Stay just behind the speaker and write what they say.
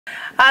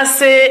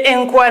Ase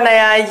enkwana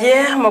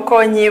yaye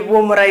mokonyi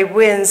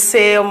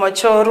bw'omuraibwense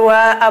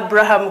omochorwa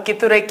Abraham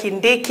Kithure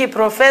Kindiki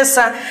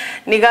profesa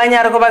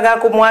niganyara kubaga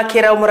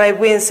kumwakira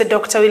omuraibwense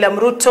Dr. William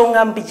Ruto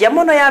ngambija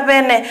mono ya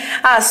bene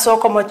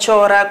asoko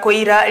mochora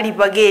koira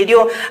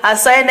libagelyo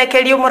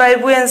asaenekelyo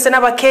omuraibwense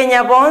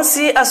n'abakenya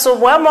bonsi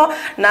asobwamo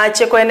na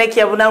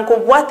chekwenekia bunanko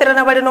bwatera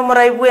n'abali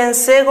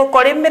n'omuraibwense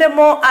gukora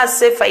emirimo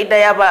ase faida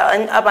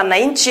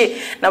y'abananchi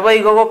nabo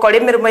igo gukora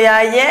emirimo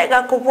yaye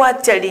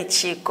gakubwatya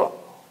lichiko.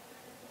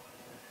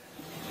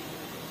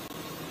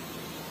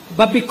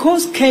 But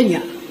because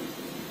Kenya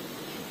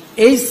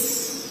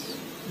is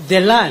the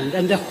land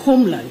and the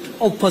homeland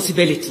of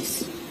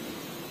possibilities,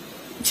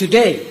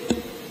 today,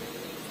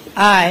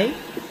 I,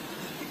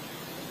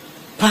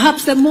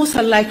 perhaps the most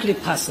unlikely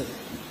person,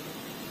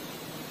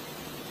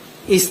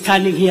 is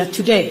standing here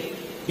today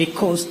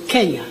because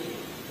Kenya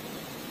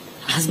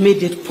has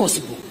made it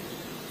possible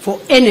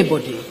for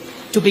anybody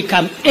to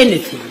become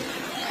anything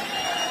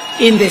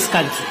in this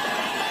country.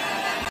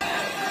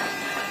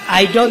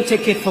 I don't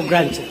take it for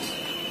granted.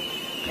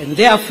 And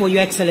therefore,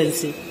 Your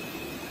Excellency,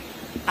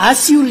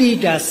 as you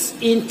lead us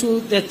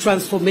into the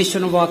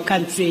transformation of our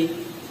country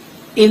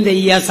in the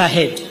years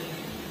ahead,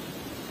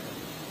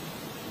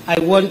 I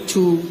want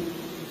to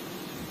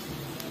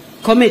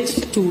commit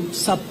to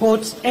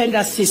support and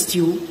assist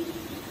you,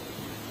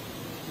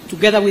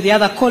 together with the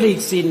other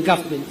colleagues in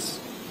government,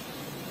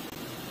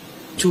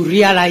 to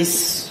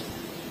realize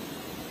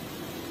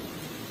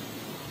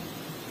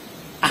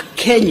a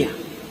Kenya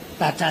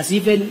that has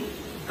even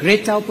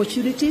greater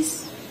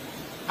opportunities,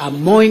 a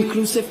more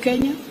inclusive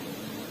Kenya,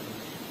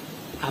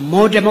 a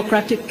more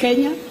democratic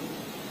Kenya,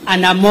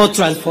 and a more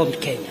transformed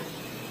Kenya.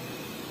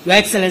 Your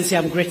Excellency,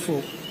 I'm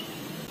grateful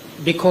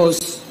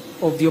because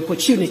of the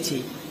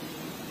opportunity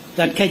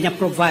that Kenya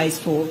provides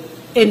for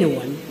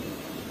anyone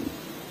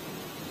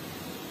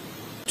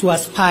to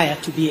aspire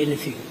to be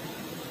anything.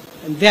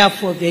 And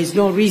therefore, there is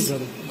no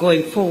reason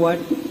going forward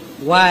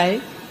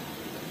why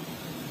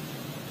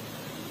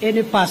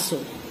any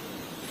person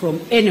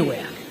from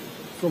anywhere,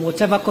 from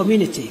whatever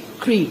community,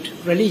 creed,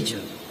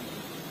 religion,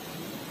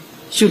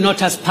 should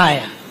not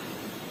aspire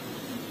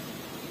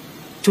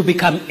to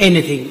become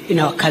anything in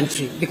our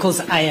country, because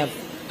I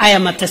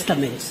am a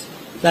testament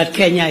that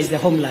Kenya is the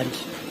homeland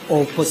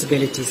of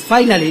possibilities.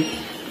 Finally,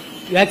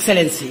 Your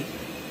Excellency,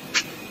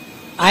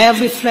 I have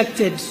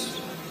reflected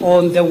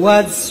on the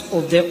words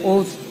of the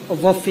oath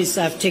of office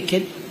I've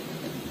taken,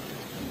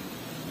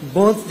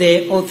 both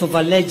the oath of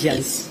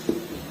allegiance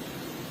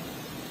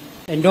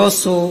and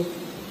also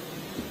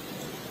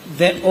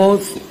the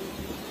oath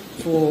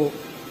for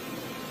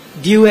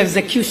due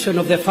execution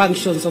of the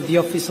functions of the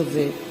office of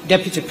the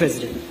Deputy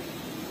President.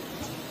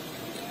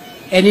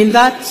 And in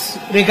that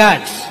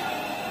regard,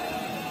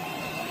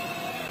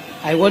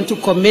 I want to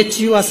commit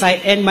to you, as I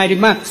end my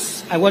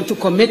remarks, I want to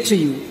commit to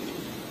you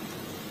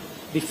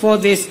before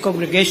this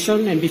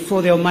congregation and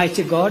before the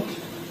Almighty God,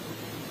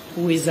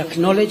 who is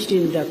acknowledged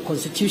in the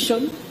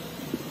Constitution,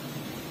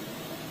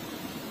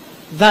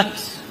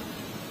 that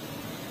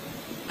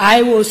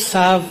I will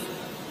serve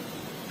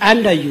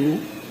under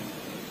you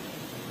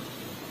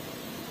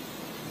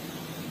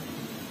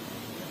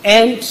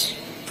and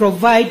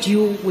provide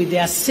you with the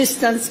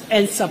assistance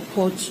and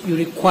support you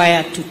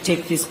require to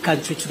take this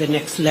country to the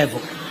next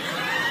level.